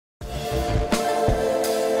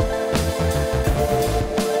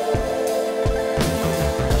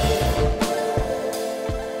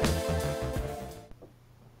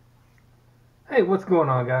Hey, what's going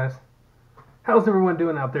on, guys? How's everyone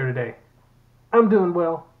doing out there today? I'm doing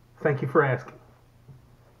well. Thank you for asking.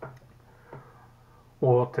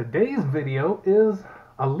 Well, today's video is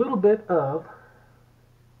a little bit of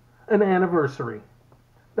an anniversary.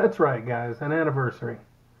 That's right, guys, an anniversary.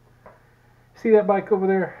 See that bike over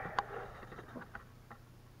there?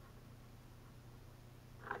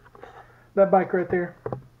 That bike right there?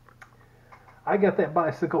 I got that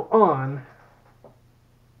bicycle on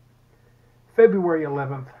February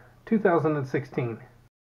 11th, 2016.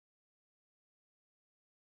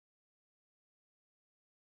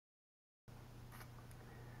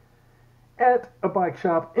 At a bike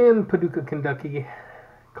shop in Paducah, Kentucky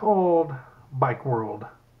called Bike World.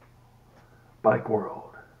 Bike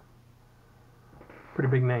World. Pretty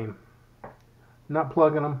big name. Not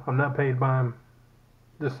plugging them. I'm not paid by them.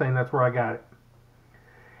 Just saying that's where I got it.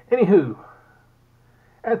 Anywho,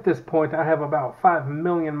 at this point I have about 5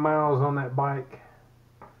 million miles on that bike.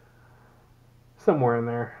 Somewhere in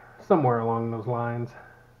there. Somewhere along those lines.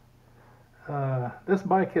 This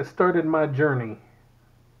bike has started my journey.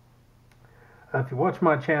 If you watch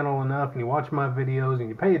my channel enough and you watch my videos and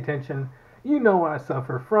you pay attention, you know I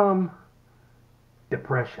suffer from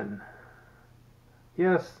depression.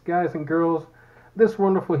 Yes, guys and girls, this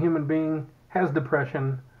wonderful human being has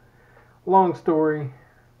depression. Long story,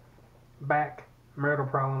 back, marital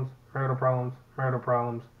problems, marital problems, marital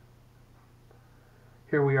problems.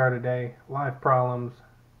 Here we are today, life problems,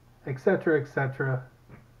 etc., etc.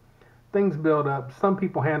 Things build up. Some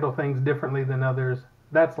people handle things differently than others.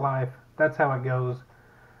 That's life. That's how it goes.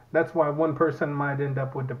 That's why one person might end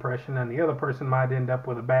up with depression and the other person might end up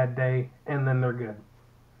with a bad day and then they're good.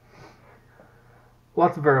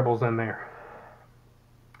 Lots of variables in there.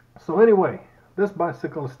 So anyway, this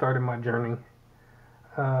bicycle started my journey.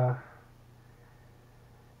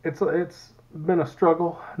 It's been a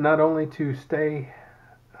struggle not only to stay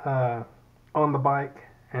on the bike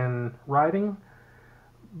and riding,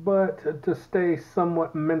 but to stay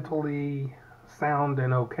somewhat mentally sound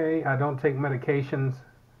and okay. I don't take medications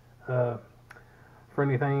for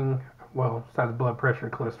anything, well, besides blood pressure,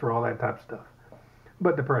 cholesterol, that type of stuff.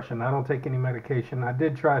 But depression, I don't take any medication. I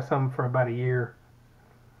did try some for about a year.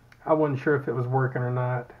 I wasn't sure if it was working or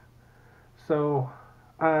not. So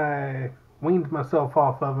I weaned myself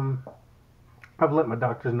off of them. I've let my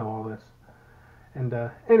doctors know all this. And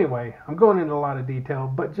anyway, I'm going into a lot of detail,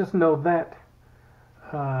 but just know that,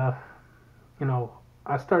 I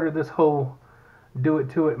started this whole do it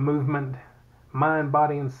to it movement, mind,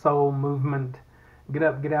 body, and soul movement, get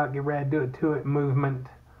up, get out, get rad, do it to it movement,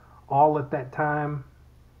 all at that time.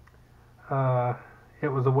 It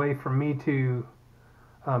was a way for me to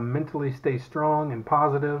mentally stay strong and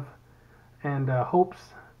positive, and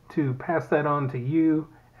hopes to pass that on to you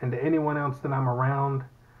and to anyone else that I'm around.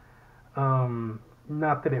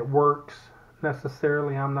 Not that it works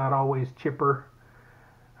necessarily. I'm not always chipper.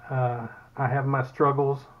 I have my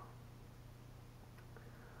struggles.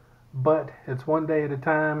 But it's one day at a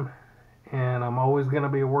time, and I'm always going to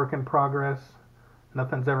be a work in progress.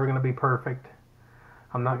 Nothing's ever going to be perfect.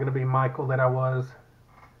 I'm not going to be Michael that I was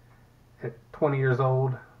at 20 years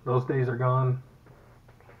old. Those days are gone.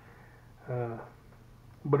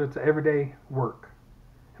 But it's everyday work,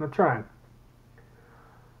 and I'm trying.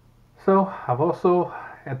 So I've also,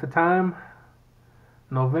 at the time,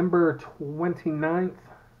 November 29th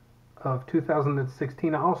of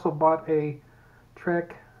 2016, I also bought a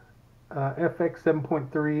Trek FX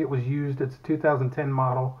 7.3. It was used. It's a 2010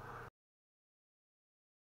 model.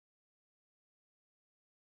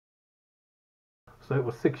 So it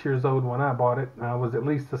was 6 years old when I bought it. I was at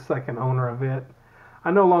least the second owner of it.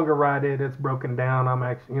 I no longer ride it. It's broken down. I'm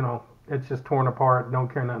actually, it's just torn apart.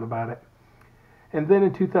 Don't care nothing about it. And then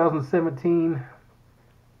in 2017,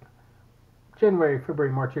 January,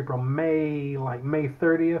 February, March, April, May, like May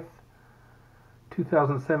 30th,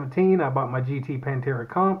 2017, I bought my GT Pantera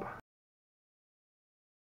Comp.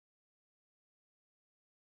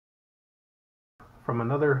 From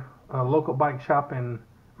another local bike shop in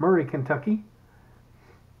Murray, Kentucky,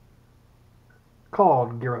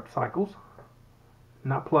 called Gear Up Cycles.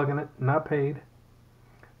 Not plugging it, not paid,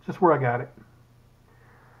 just where I got it.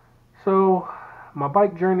 So my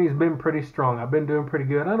bike journey's been pretty strong. I've been doing pretty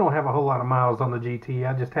good. I don't have a whole lot of miles on the GT.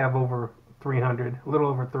 I just have over 300, a little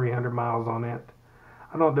over 300 miles on it.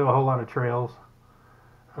 I don't do a whole lot of trails.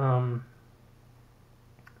 My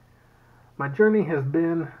journey has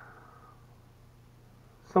been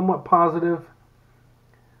somewhat positive.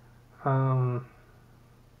 I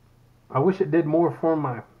wish it did more for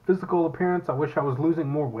my physical appearance. I wish I was losing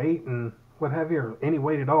more weight and what have you, or any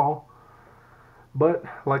weight at all. But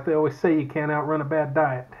like they always say, you can't outrun a bad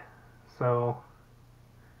diet. So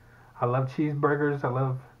I love cheeseburgers. I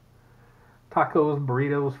love tacos,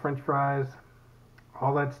 burritos, French fries,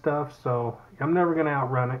 all that stuff. So I'm never gonna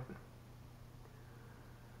outrun it.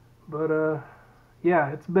 But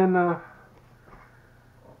yeah, it's been a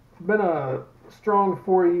strong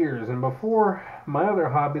 4 years. And before my other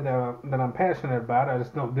hobby that I'm passionate about, I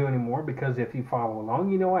just don't do anymore because if you follow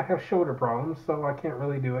along, you know I have shoulder problems, so I can't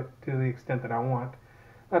really do it to the extent that I want.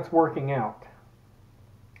 That's working out.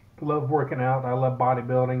 Love working out. I love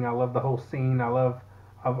bodybuilding. I love the whole scene. I've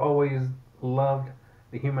always loved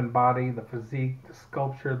the human body, the physique, the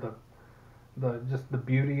sculpture, the just the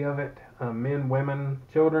beauty of it. Men, women,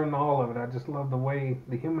 children, all of it. I just love the way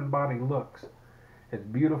the human body looks. It's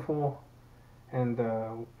beautiful,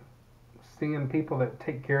 and seeing people that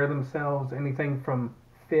take care of themselves, anything from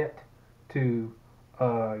fit to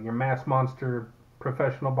your mass monster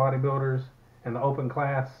professional bodybuilders and the open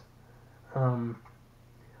class. Um,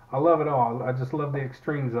 I love it all. I just love the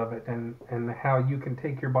extremes of it and how you can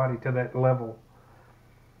take your body to that level.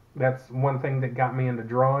 That's one thing that got me into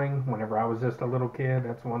drawing whenever I was just a little kid.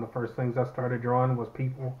 That's one of the first things I started drawing was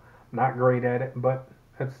people. Not great at it, but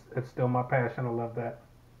it's still my passion. I love that.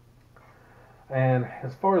 And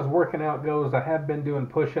as far as working out goes, I have been doing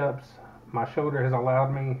push-ups. My shoulder has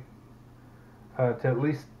allowed me to at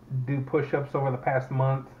least do push-ups over the past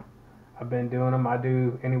month. I've been doing them. I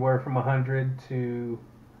do anywhere from 100 to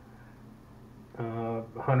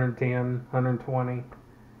 110, 120.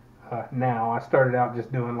 Now I started out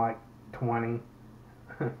just doing like 20,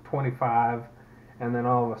 25, and then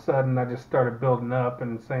all of a sudden I just started building up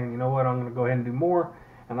and saying, you know what, I'm going to go ahead and do more,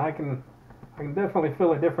 and I can definitely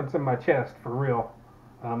feel a difference in my chest for real.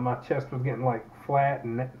 My chest was getting like flat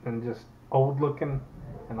and just old looking,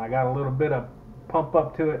 and I got a little bit of pump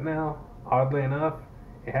up to it now. Oddly enough,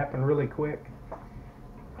 it happened really quick.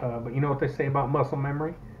 But you know what they say about muscle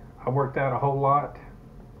memory? I worked out a whole lot,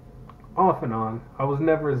 off and on. I was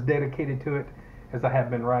never as dedicated to it as I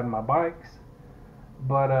have been riding my bikes.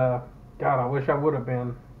 But God, I wish I would have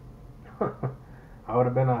been. I would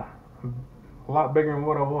have been a lot bigger than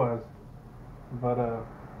what I was. But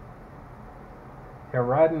yeah,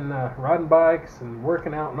 riding bikes and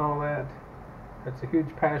working out and all that. That's a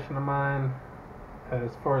huge passion of mine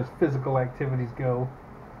as far as physical activities go.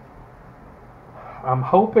 I'm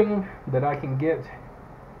hoping that I can get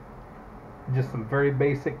just some very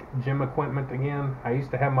basic gym equipment again. I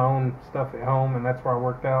used to have my own stuff at home, and that's where I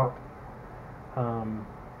worked out.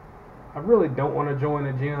 I really don't want to join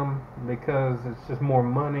a gym because it's just more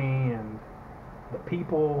money and the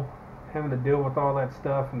people having to deal with all that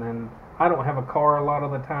stuff. And then I don't have a car a lot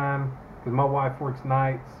of the time because my wife works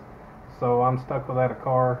nights, so I'm stuck without a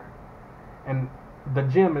car. And the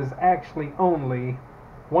gym is actually only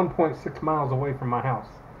 1.6 miles away from my house.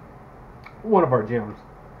 One of our gyms,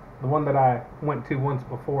 the one that I went to once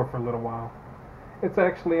before for a little while. It's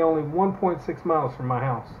actually only 1.6 miles from my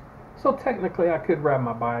house. So technically I could ride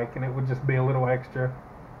my bike and it would just be a little extra.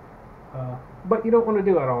 But you don't want to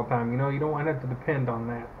do that all the time, you know, you don't want to have to depend on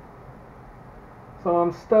that. So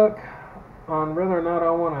I'm stuck on whether or not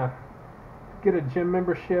I want to get a gym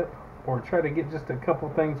membership or try to get just a couple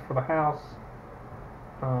things for the house.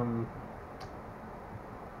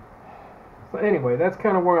 So anyway, that's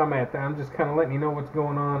kind of where I'm at. I'm just kind of letting you know what's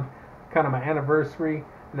going on. Kind of my anniversary.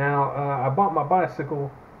 Now, I bought my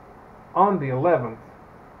bicycle on the 11th,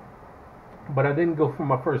 but I didn't go for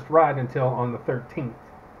my first ride until on the 13th.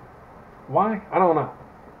 Why? I don't know,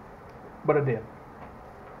 but I did.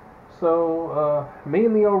 So me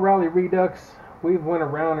and the old Raleigh Redux, we've went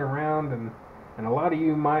around and around, and a lot of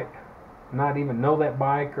you might not even know that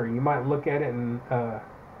bike, or you might look at it and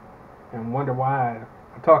wonder why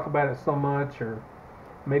I talk about it so much, or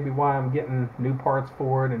maybe why I'm getting new parts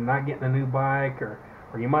for it and not getting a new bike, or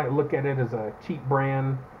you might look at it as a cheap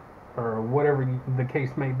brand, or whatever the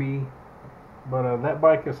case may be. But that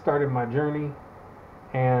bike has started my journey,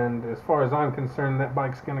 and as far as I'm concerned, that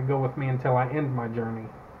bike's going to go with me until I end my journey.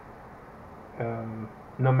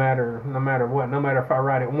 No matter what, no matter if I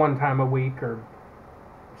ride it 1 time a week or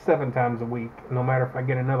 7 times a week, no matter if I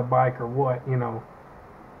get another bike or what, you know,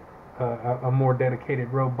 a more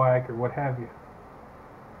dedicated road bike or what have you.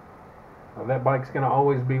 That bike's going to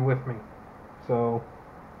always be with me. So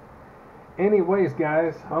anyways,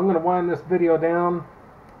 guys, I'm going to wind this video down.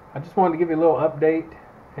 I just wanted to give you a little update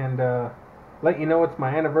and let you know it's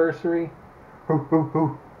my anniversary.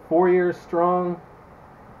 4 years strong,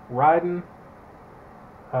 riding.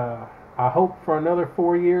 I hope for another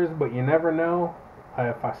 4 years, but you never know.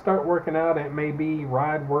 If I start working out, it may be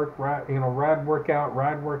ride, workout,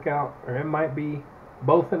 or it might be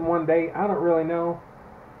both in one day. I don't really know.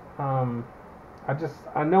 I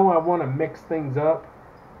know I want to mix things up.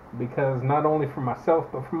 because not only for myself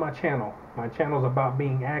but for my channel. My channel's about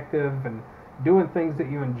being active and doing things that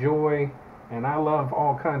you enjoy, and I love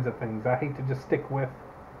all kinds of things. I hate to just stick with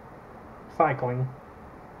cycling,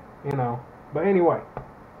 you know. But anyway,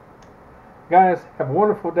 guys, have a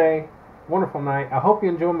wonderful day, wonderful night. I hope you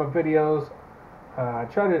enjoy my videos. I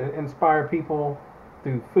try to inspire people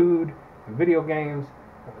through food, and video games,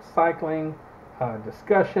 cycling,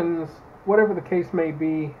 discussions, whatever the case may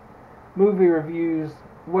be, movie reviews,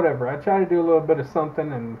 whatever. I try to do a little bit of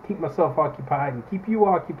something and keep myself occupied and keep you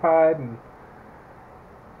occupied. And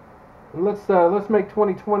let's make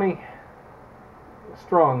 2020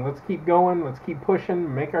 strong. Let's keep going. Let's keep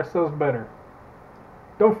pushing. Make ourselves better.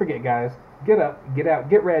 Don't forget, guys. Get up, get out,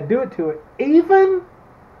 get rad. Do it to it. Even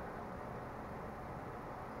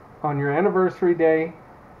on your anniversary day,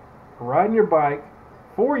 riding your bike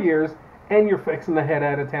 4 years, and you're fixing to head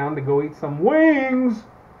out of town to go eat some wings.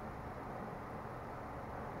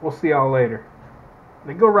 We'll see y'all later.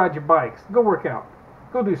 Now go ride your bikes. Go work out.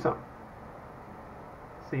 Go do something.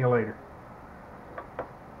 See you later.